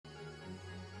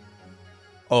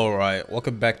Alright,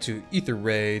 welcome back to Aether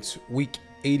Raids, week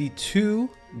 82,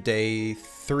 day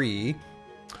 3. We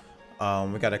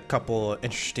got a couple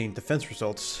interesting defense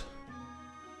results.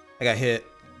 I got hit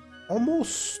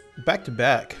almost back to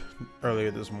back earlier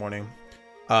this morning.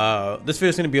 This video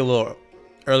is going to be a little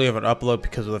early of an upload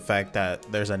because of the fact that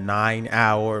there's a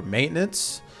 9-hour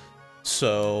maintenance.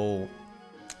 So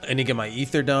I need to get my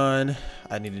Aether done.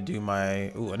 I need to do my,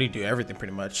 I need to do everything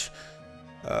pretty much.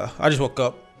 I just woke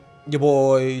up. Your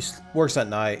boy works at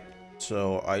night,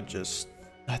 so I just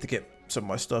had to get some of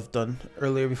my stuff done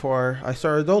earlier before I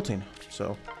started adulting.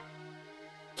 So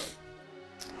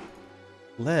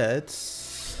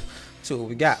let's see what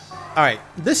we got. All right,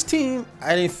 this team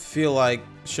I didn't feel like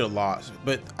should have lost,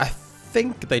 but I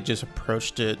think they just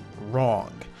approached it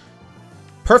wrong.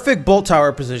 Perfect bolt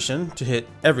tower position to hit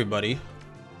everybody.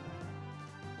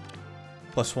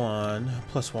 +1,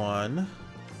 +1.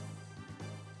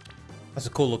 That's a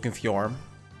cool looking Fjorm.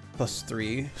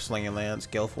 +3, Sling and Lance,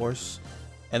 Gale Force.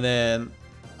 And then,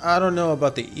 I don't know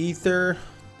about the Aether.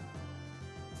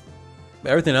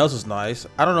 Everything else is nice.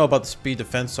 I don't know about the speed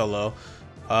defense solo.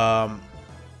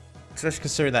 Especially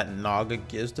considering that Naga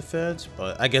gives defense.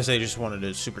 But I guess they just wanted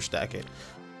to super stack it.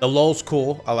 The low's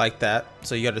cool. I like that.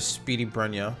 So you got a speedy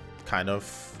Brenya, kind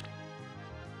of.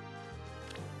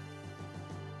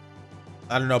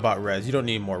 I don't know about res. You don't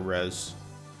need more res.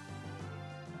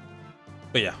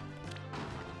 But yeah,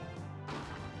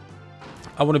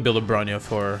 I want to build a Brenya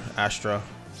for Astra.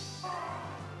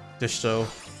 Just so,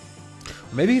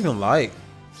 maybe even Light.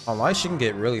 On Light she can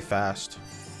get really fast,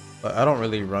 but I don't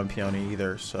really run Peony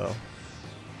either, so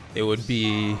it would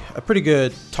be a pretty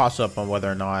good toss-up on whether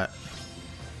or not,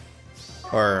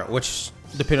 or which,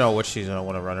 depending on which season I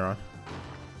want to run her on.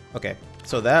 Okay,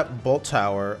 so that Bolt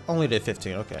Tower only did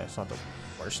 15. Okay, it's not the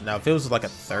worst. Now if it was like a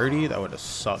 30, that would have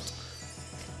sucked.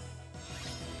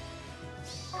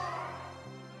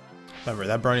 Remember,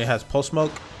 that Brenya has pulse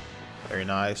smoke. Very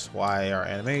nice. Why are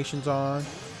animations on?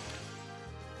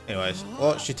 Anyways,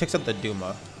 well, she takes out the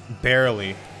Duma.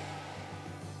 Barely.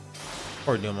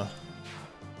 Poor Duma.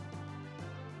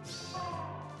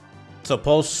 So,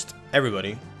 pulsed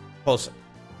everybody. Pulsed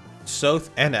Soth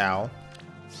and Owl.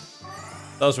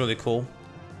 That was really cool.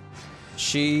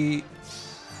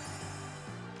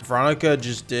 Veronica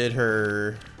just did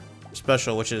her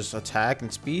special, which is attack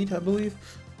and speed, I believe.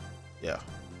 Yeah.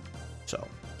 So,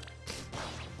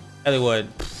 Elliewood,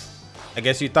 I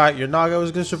guess you thought your Naga was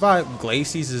gonna survive.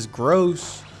 Glacies is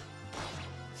gross.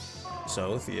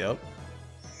 So, yep.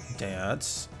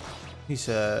 Dance. He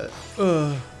said,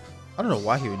 I don't know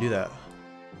why he would do that.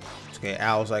 Okay,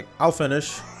 Al's like, I'll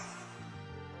finish.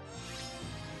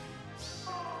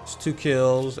 It's 2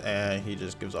 kills, and he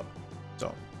just gives up.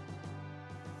 So.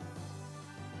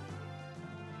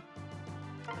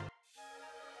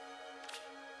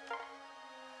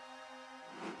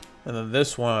 And then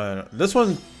this one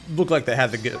looked like they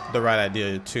had the right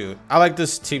idea too. I like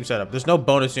this team setup. There's no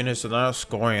bonus units, so they're not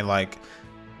scoring like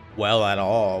well at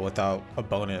all without a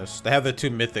bonus. They have the 2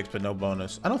 mythics, but no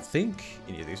bonus. I don't think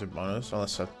any of these are bonus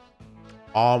unless a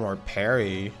or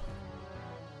parry.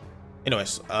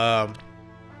 Anyways, +10,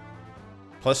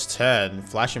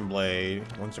 Flashing Blade,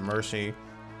 Wings of Mercy,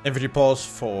 Infantry Pulse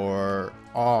for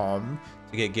to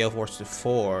get Gale Force to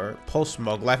 4, Pulse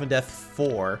Smoke, Life and Death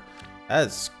 4.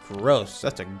 That's gross.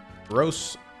 That's a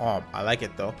gross I like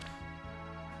it though.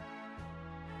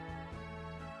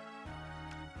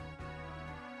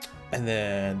 And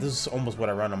then this is almost what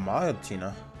I run on my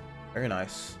Tina. Very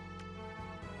nice.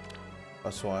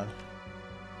 +1.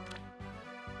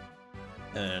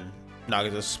 And then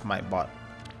Naga's Smite Bot.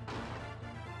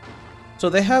 So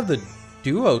they have the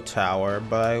duo tower,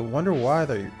 but I wonder why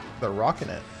they're rocking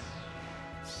it.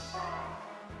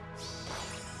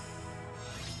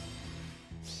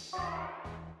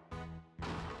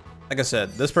 Like I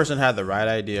said, this person had the right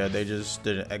idea. They just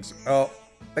didn't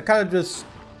they kind of just...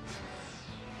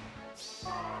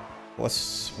 What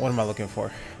am I looking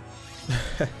for?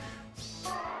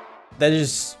 They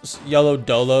just yellow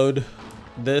doloed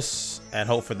this and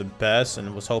hope for the best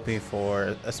and was hoping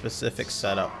for a specific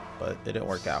setup, but it didn't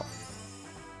work out.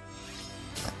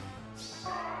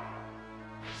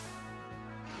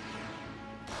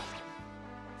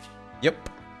 Yep.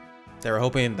 They were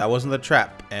hoping that wasn't the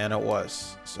trap, and it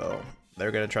was. So they were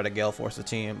going to try to Gale Force the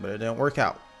team, but it didn't work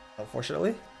out,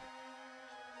 unfortunately.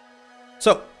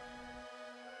 So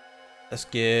let's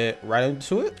get right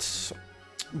into it.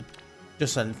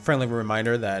 Just a friendly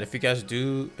reminder that if you guys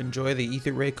do enjoy the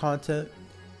Aether Raid content,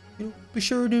 be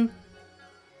sure to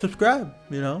subscribe.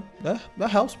 That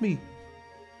helps me.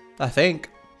 I think.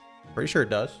 Pretty sure it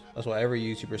does. That's what every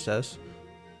YouTuber says.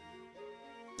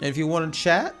 And if you want to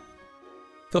chat,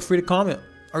 feel free to comment.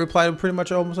 I reply to pretty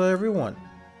much almost everyone.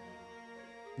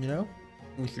 You know?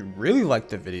 If you really like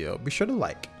the video, be sure to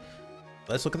like.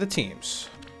 Let's look at the teams.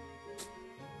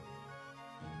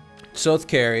 Soth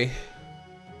carry.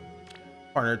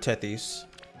 Partner Tethys.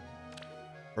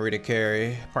 Marita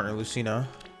carry. Partner Lucina.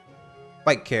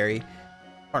 Bike carry.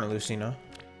 Partner Lucina.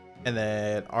 And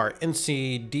then our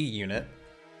NCD unit.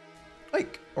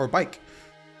 Bike.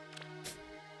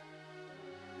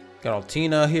 Got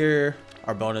Altina here.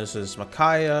 Our bonus is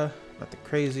Micaiah. Nothing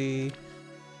crazy.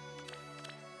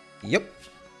 Yep.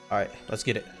 Alright, let's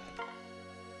get it.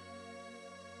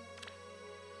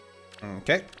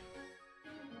 Okay.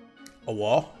 A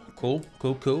wall. Cool.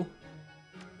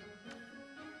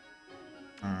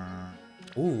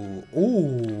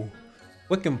 Ooh.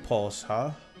 Quick Impulse,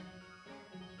 huh?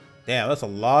 Damn, that's a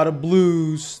lot of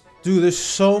blues. Dude, there's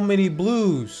so many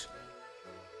blues.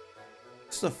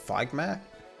 This is a FEH map?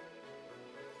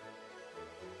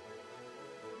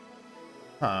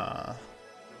 Huh.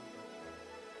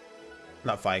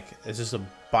 Not FEH. It's just a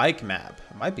bike map.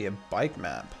 It might be a bike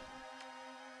map.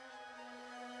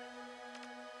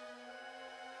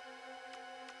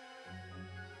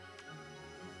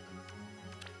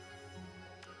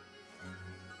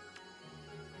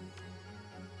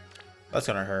 That's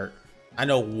gonna hurt. I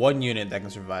know one unit that can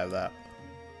survive that.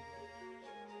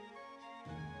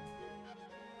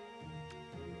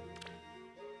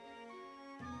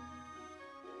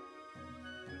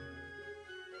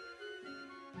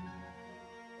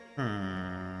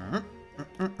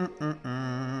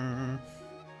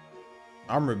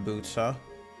 Armor boots, huh?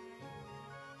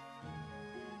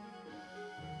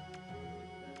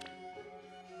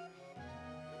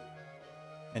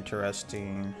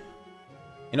 Interesting.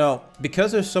 You know,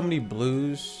 because there's so many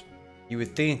blues, you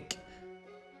would think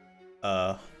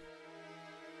bike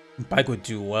would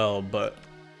do well, but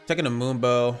taking a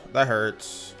moonbow, that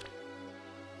hurts.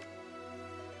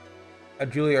 A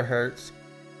Julia hurts.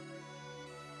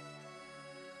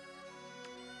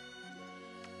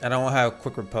 I don't have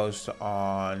quick riposte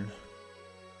on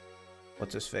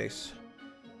what's his face?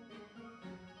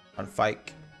 On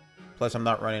FEH. Plus I'm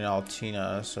not running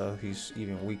Altina, so he's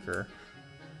even weaker.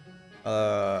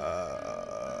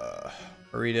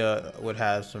 Marita would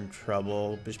have some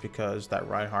trouble just because that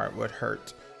Reinhardt would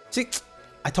hurt. See,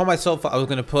 I told myself I was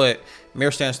gonna put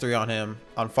Mirror Stance 3 on him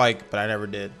on FEH, but I never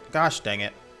did. Gosh dang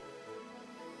it.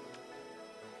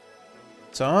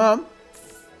 So I'm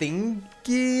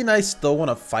thinking I still want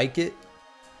to FEH it.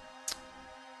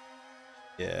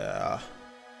 Yeah.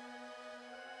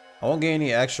 I won't get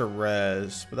any extra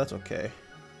res, but that's okay.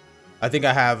 I think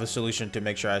I have a solution to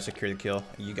make sure I secure the kill.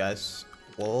 You guys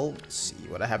will see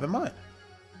what I have in mind.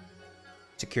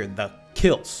 Secure the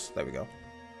kills. There we go.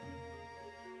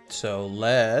 So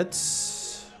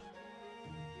let's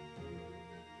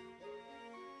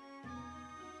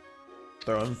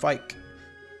throw in FEH.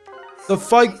 The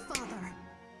FEH.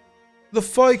 The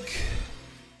FEH.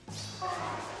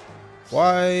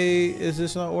 Why is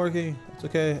this not working? It's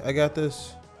okay. I got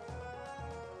this.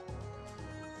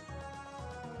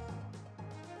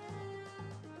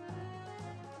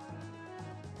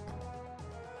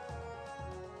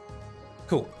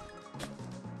 Cool.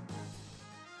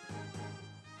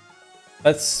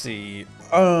 Let's see.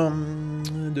 I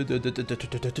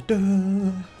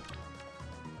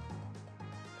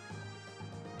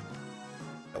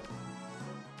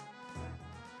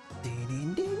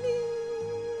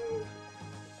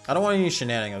don't want any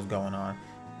shenanigans going on.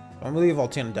 I'm gonna leave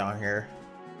Altina down here.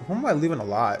 Who am I leaving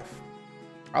alive?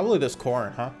 Probably this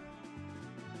Corrin, huh?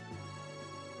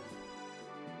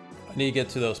 I need to get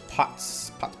to those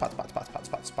pots.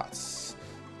 Pots.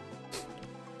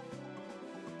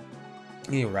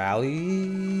 Any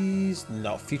rallies?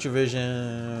 No. Future vision.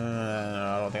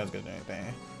 I don't think I was gonna do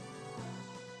anything.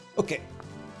 Okay.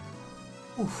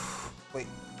 Oof. Wait.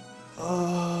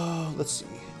 Let's see.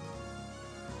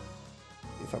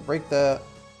 If I break that,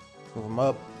 move them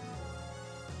up.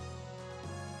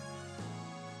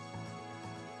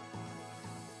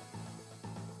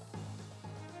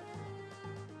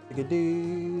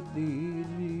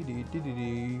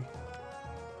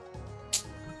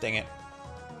 Dang it.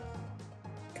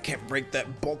 I can't break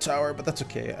that bolt tower, but that's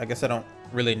okay. I guess I don't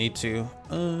really need to.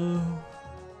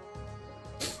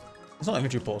 It's not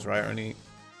infantry pulse, right? Or any...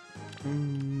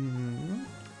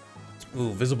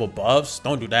 Ooh, visible buffs?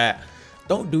 Don't do that.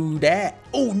 Don't do that.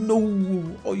 Oh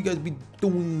no. Oh, you guys be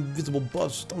doing visible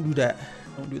buffs. Don't do that.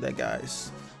 Don't do that,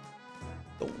 guys.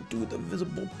 Don't do the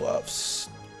visible buffs.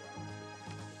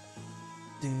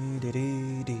 I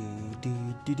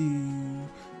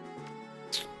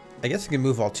guess I can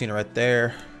move Altina right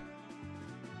there.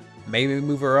 Maybe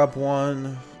move her up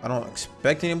one. I don't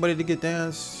expect anybody to get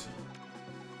danced.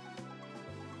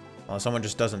 Unless someone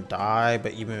just doesn't die,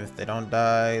 but even if they don't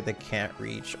die, they can't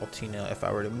reach Altina if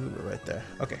I were to move her right there.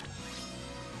 Okay.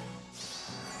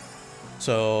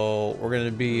 So we're gonna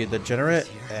be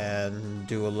degenerate and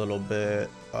do a little bit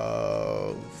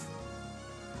of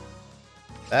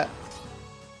that.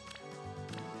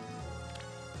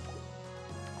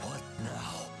 What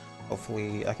now?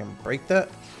 Hopefully I can break that.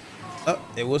 Oh,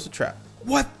 it was a trap.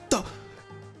 What the?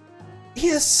 He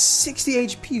has 60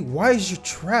 HP. Why is your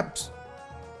traps?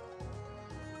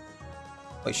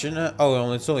 Wait, shouldn't I?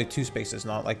 Oh, it's only 2 spaces,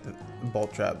 not like the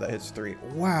bolt trap that hits 3.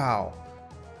 Wow.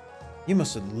 You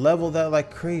must have leveled that like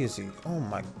crazy. Oh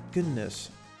my goodness.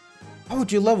 How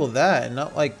would you level that and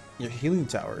not like your healing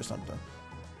tower or something?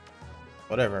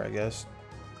 Whatever, I guess.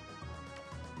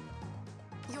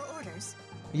 Your orders?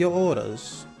 Your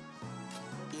orders.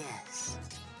 Yes.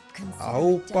 I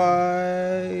hope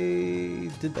I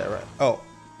did that right. Oh,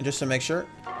 and just to make sure.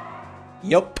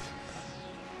 Yup.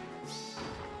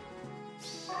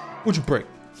 What'd you break?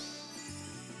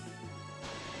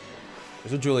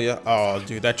 There's a Julia. Oh,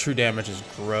 dude, that true damage is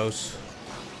gross.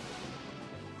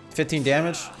 15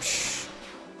 damage? Psh.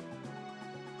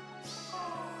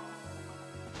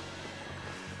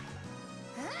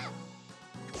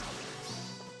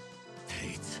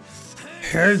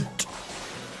 Hate.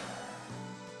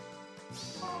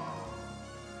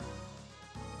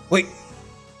 Wait.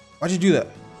 Why'd you do that?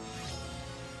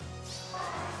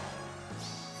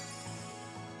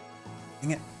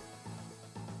 Dang it.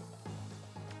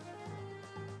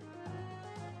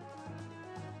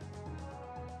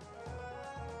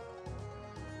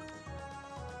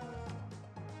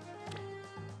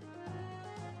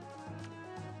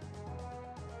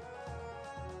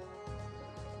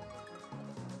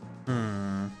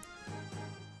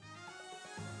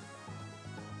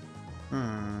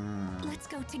 Let's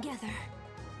go together.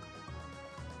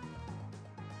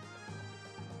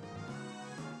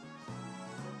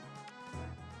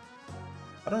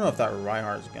 I don't know if that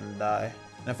Reinhardt is gonna die.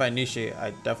 And if I initiate,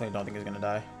 I definitely don't think he's gonna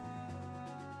die.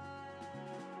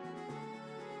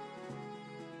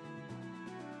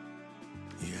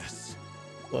 Yes.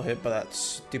 A little hit by that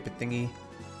stupid thingy.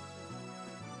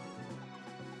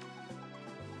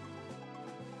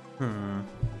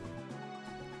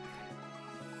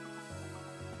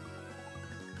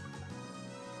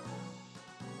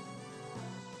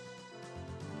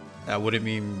 I wouldn't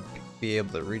even be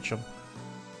able to reach him.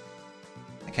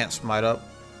 I can't smite up.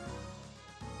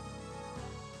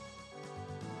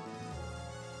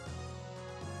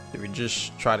 Did we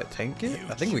just try to tank it?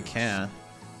 I think we can.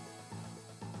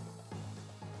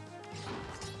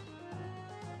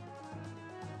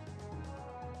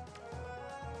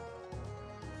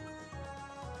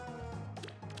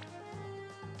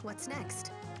 What's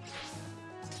next?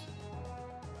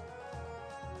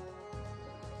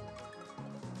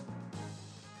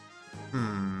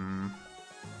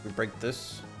 We break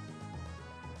this.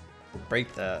 We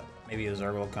break that. Maybe a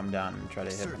Zerg will come down and try to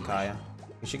hit Micaiah.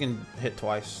 She can hit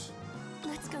twice.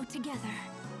 Let's go together.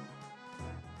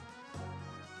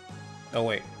 Oh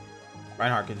wait,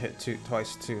 Reinhardt can hit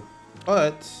twice too.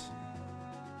 But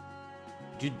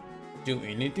did you do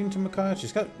anything to Micaiah?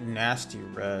 She's got nasty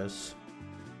res.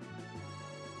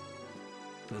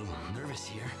 A little nervous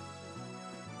here.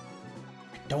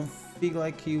 I don't feel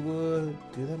like he would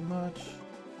do that much.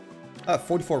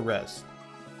 44 res.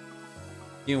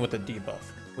 Even with the debuff.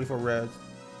 44 res.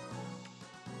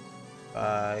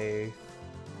 5.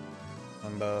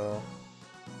 Limbo.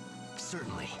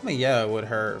 Certainly. I mean, yeah, it would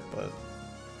hurt, but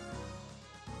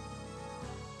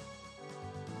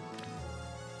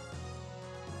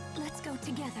Let's go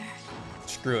together.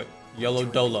 screw it. Yellow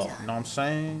Dolo. Know what I'm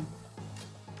saying?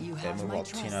 You Okay, have move my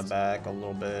Altina trust back a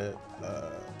little bit.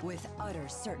 with utter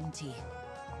certainty.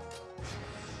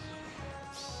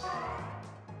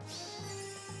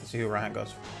 Let's see who Ryan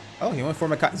goes for. Oh, he went for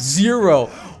Micaiah. 0.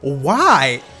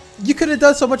 Why? You could have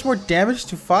done so much more damage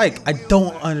to Fike. I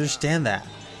don't understand that.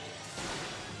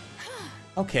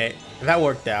 Okay, that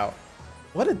worked out.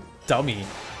 What a dummy.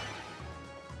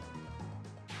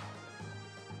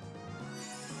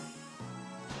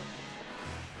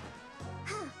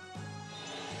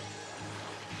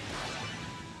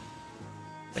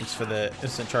 Thanks for the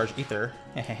instant charge Aether.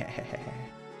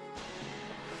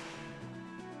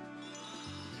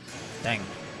 Dang,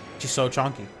 she's so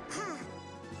chunky.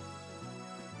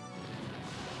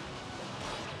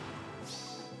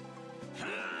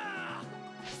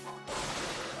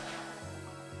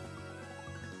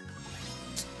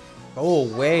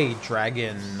 Go away,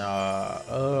 dragon.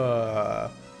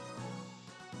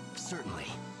 Certainly.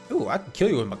 Ooh, I can kill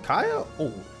you with Micaiah?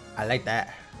 Oh, I like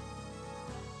that.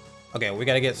 Okay, we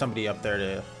gotta get somebody up there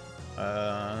to...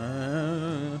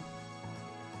 A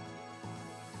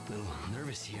little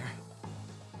nervous here.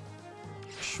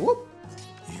 Swoop.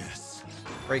 Yes.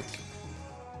 Break.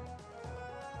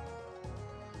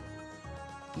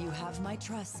 You have my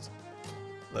trust.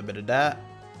 A little bit of that.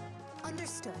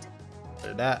 Understood. A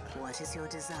bit of that. What is your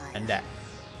desire? And that.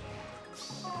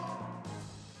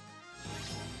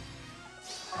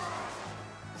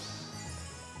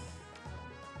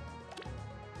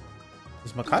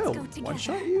 Does Micaiah Let's go together.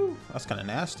 one-shot you? That's kind of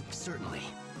nasty. Certainly.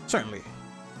 Certainly.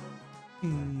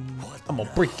 What I'm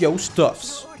gonna break your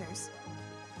stuffs. Your orders.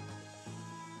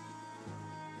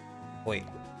 Wait.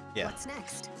 Yeah. What's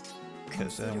next?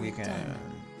 Because then we Consider it can... done.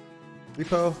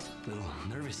 Repo. A little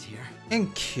nervous here.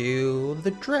 And kill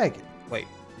the dragon. Wait.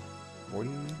 40?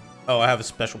 Oh, I have a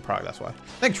special prog, that's why.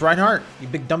 Thanks, Reinhardt, you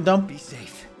big dum-dum. Be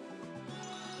safe.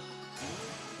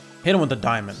 Hit him with the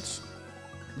diamonds.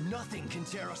 Nothing can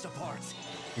tear us apart.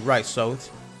 You're right, Soth.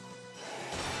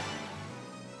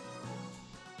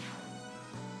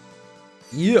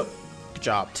 Yep. Good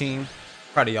job, team.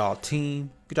 Proud of y'all, team.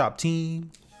 Good job,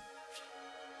 team.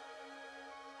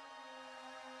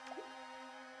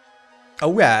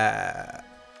 Alright.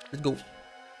 Let's go.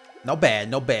 No bad,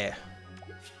 no bad.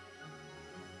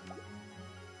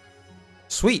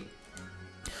 Sweet.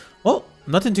 Well,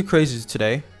 nothing too crazy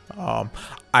today.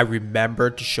 I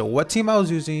remembered to show what team I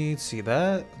was using. See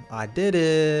that? I did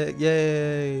it.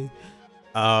 Yay.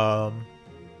 Not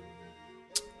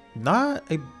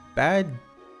a bad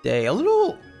day. A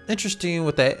little interesting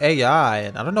with the AI,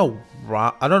 and I don't know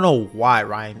why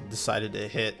Ryan decided to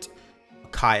hit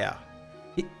Kaya.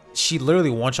 She literally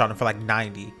one-shot him for like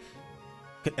 90,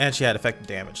 and she had effective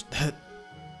damage.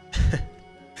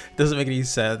 Doesn't make any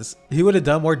sense. He would have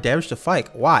done more damage to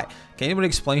Fike. Why? Can anybody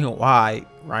explain why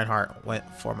Reinhardt went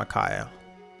for Micaiah?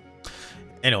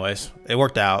 Anyways, it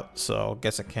worked out, so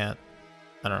guess I can't.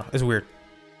 I don't know. It's weird.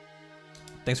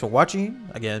 Thanks for watching.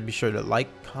 Again, be sure to like,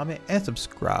 comment, and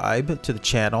subscribe to the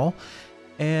channel.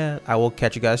 And I will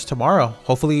catch you guys tomorrow.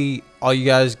 Hopefully, all you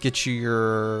guys get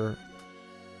your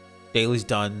dailies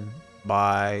done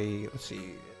by, let's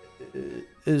see,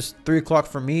 it's 3 o'clock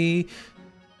for me.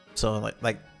 So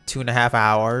like 2.5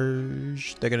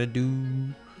 hours. They're gonna do,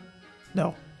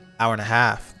 no, hour and a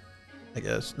half, I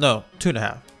guess. No,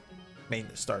 2.5.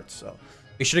 Maintenance starts. So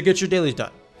be sure to get your dailies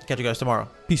done. Catch you guys tomorrow.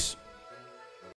 Peace.